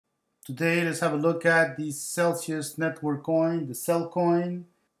Today, let's have a look at the Celsius Network coin, the Cell coin.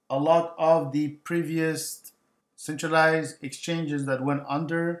 A lot of the previous centralized exchanges that went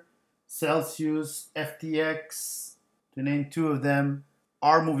under, Celsius, FTX, to name two of them,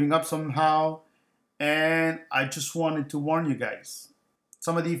 are moving up somehow. And I just wanted to warn you guys.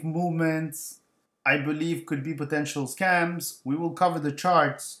 Some of these movements, I believe, could be potential scams. We will cover the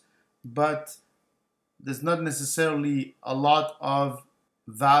charts, but there's not necessarily a lot of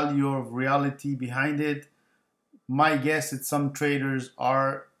value or reality behind it. My guess is some traders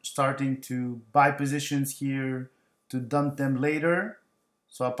are starting to buy positions here to dump them later.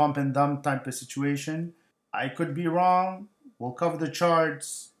 So a pump and dump type of situation. I could be wrong. We'll cover the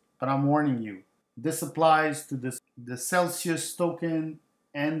charts, but I'm warning you. This applies to the Celsius token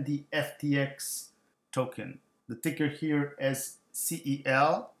and the FTX token. The ticker here is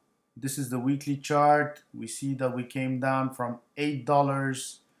CEL. This is the weekly chart. We see that we came down from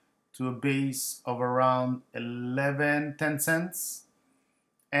 $8 to a base of around 10 cents.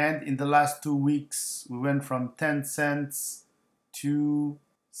 And in the last 2 weeks, we went from 10 cents to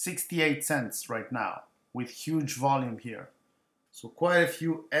 68 cents right now with huge volume here. So quite a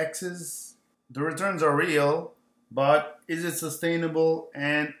few X's. The returns are real, but is it sustainable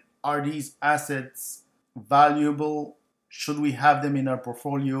and are these assets valuable? Should we have them in our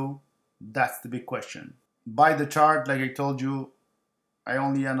portfolio? That's the big question. Buy the chart, like I told you, I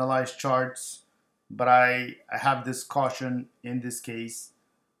only analyze charts, but I have this caution in this case.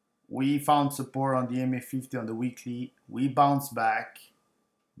 We found support on the MA50 on the weekly. We bounced back.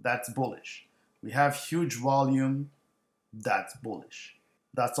 That's bullish. We have huge volume. That's bullish.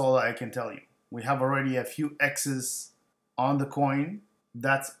 That's all I can tell you. We have already a few X's on the coin.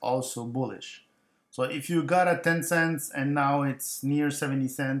 That's also bullish. So if you got at 10 cents and now it's near 70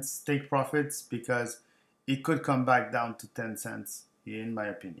 cents, take profits because it could come back down to 10 cents in my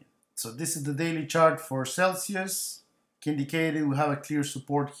opinion. So this is the daily chart for Celsius. Indicated we have a clear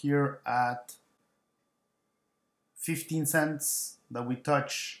support here at 15 cents that we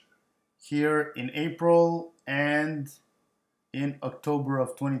touch here in April and in October of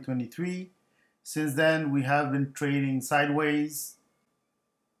 2023. Since then, we have been trading sideways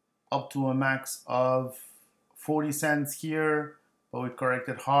up to a max of 40 cents here, but we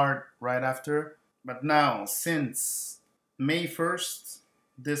corrected hard right after. But now, since May 1st,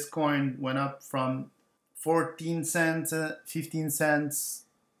 this coin went up from 14 cents, 15 cents,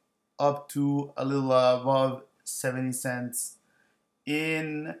 up to a little above 70 cents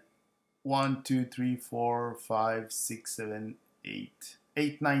in 1, 2, 3, 4, 5, 6, 7,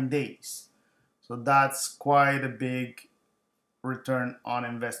 8, 9 days. So that's quite a big return on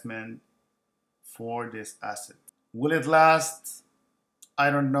investment for this asset. Will it last?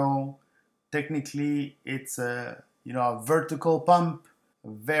 I don't know. Technically, it's a vertical pump,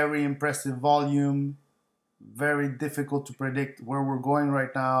 very impressive volume, very difficult to predict where we're going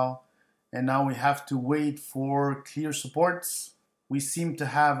right now. And now we have to wait for clear supports. We seem to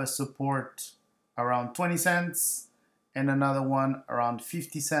have a support around 20 cents and another one around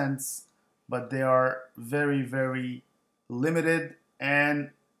 50 cents, but they are very, very limited,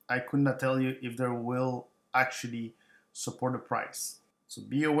 and I could not tell you if they will actually support the price. So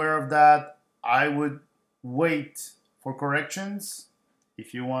be aware of that. I would wait for corrections.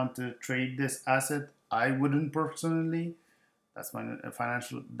 If you want to trade this asset, I wouldn't personally. That's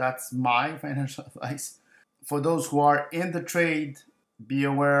my financial advice. For those who are in the trade, be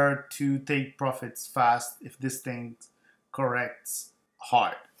aware to take profits fast if this thing corrects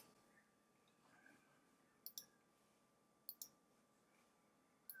hard.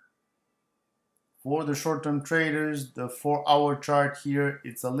 For the short-term traders, the 4-hour chart here,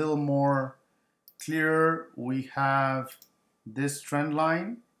 it's a little more clearer. We have this trend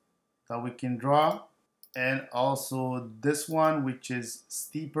line that we can draw, and also this one, which is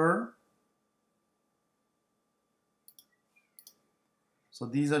steeper. So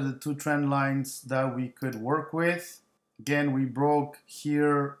these are the two trend lines that we could work with. Again, we broke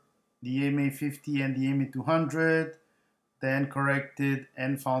here the MA50 and the MA200, then corrected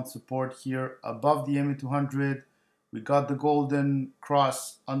and found support here above the MA200. We got the golden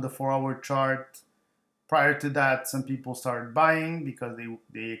cross on the 4-hour chart. Prior to that, some people started buying because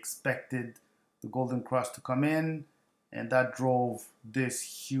they expected the golden cross to come in, and that drove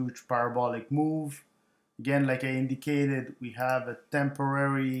this huge parabolic move. Again, like I indicated, we have a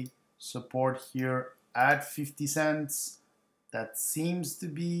temporary support here at 50 cents. That seems to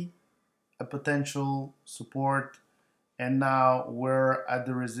be a potential support. And now we're at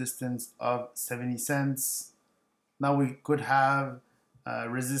the resistance of 70 cents. Now we could have a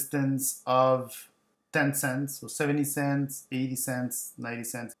resistance of 10 cents, so 70 cents, 80 cents, 90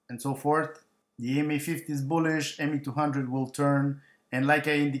 cents, and so forth. The MA50 is bullish, MA200 will turn, and like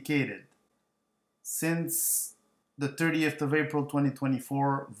I indicated, since the 30th of April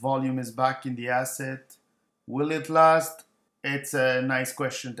 2024, volume is back in the asset. Will it last? It's a nice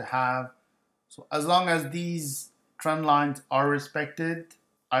question to have. So as long as these trend lines are respected,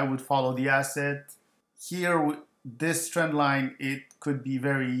 I would follow the asset. Here, this trend line, it could be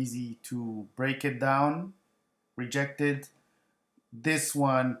very easy to break it down, reject it. This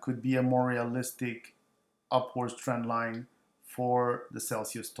one could be a more realistic upwards trend line for the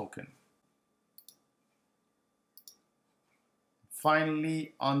Celsius token.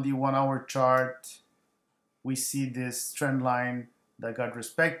 Finally, on the 1 hour chart, we see this trend line that got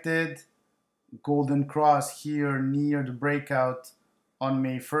respected. Golden cross here near the breakout on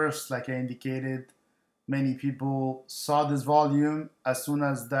May 1st, like I indicated. Many people saw this volume. As soon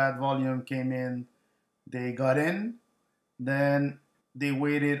as that volume came in, they got in. Then they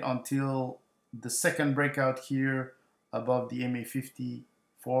waited until the second breakout here above the MA50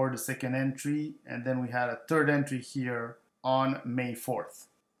 for the second entry. And then we had a third entry here on May 4th.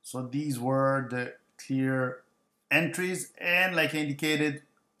 So these were the clear entries. And like I indicated,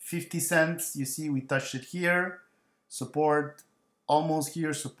 50 cents, you see we touched it here. Support, almost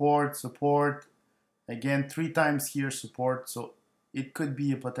here, support, support. Again, 3 times here, support. So it could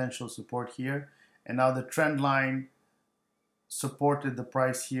be a potential support here. And now the trend line supported the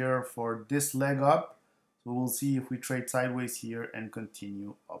price here for this leg up. So we'll see if we trade sideways here and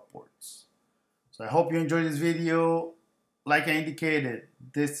continue upwards. So I hope you enjoyed this video. Like I indicated,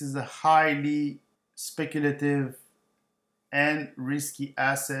 this is a highly speculative and risky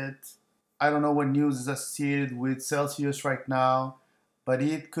asset. I don't know what news is associated with Celsius right now, but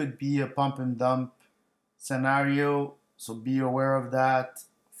it could be a pump and dump scenario. So be aware of that.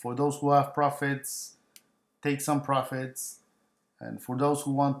 For those who have profits, take some profits. And for those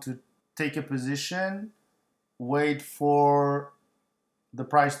who want to take a position, wait for the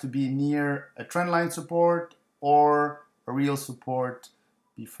price to be near a trendline support or a real support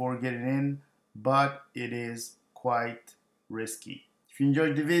before getting in, but it is quite risky. If you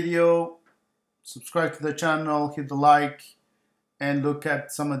enjoyed the video, subscribe to the channel, hit the like, and look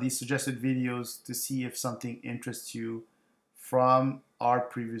at some of these suggested videos to see if something interests you from our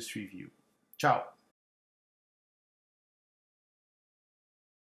previous review. Ciao.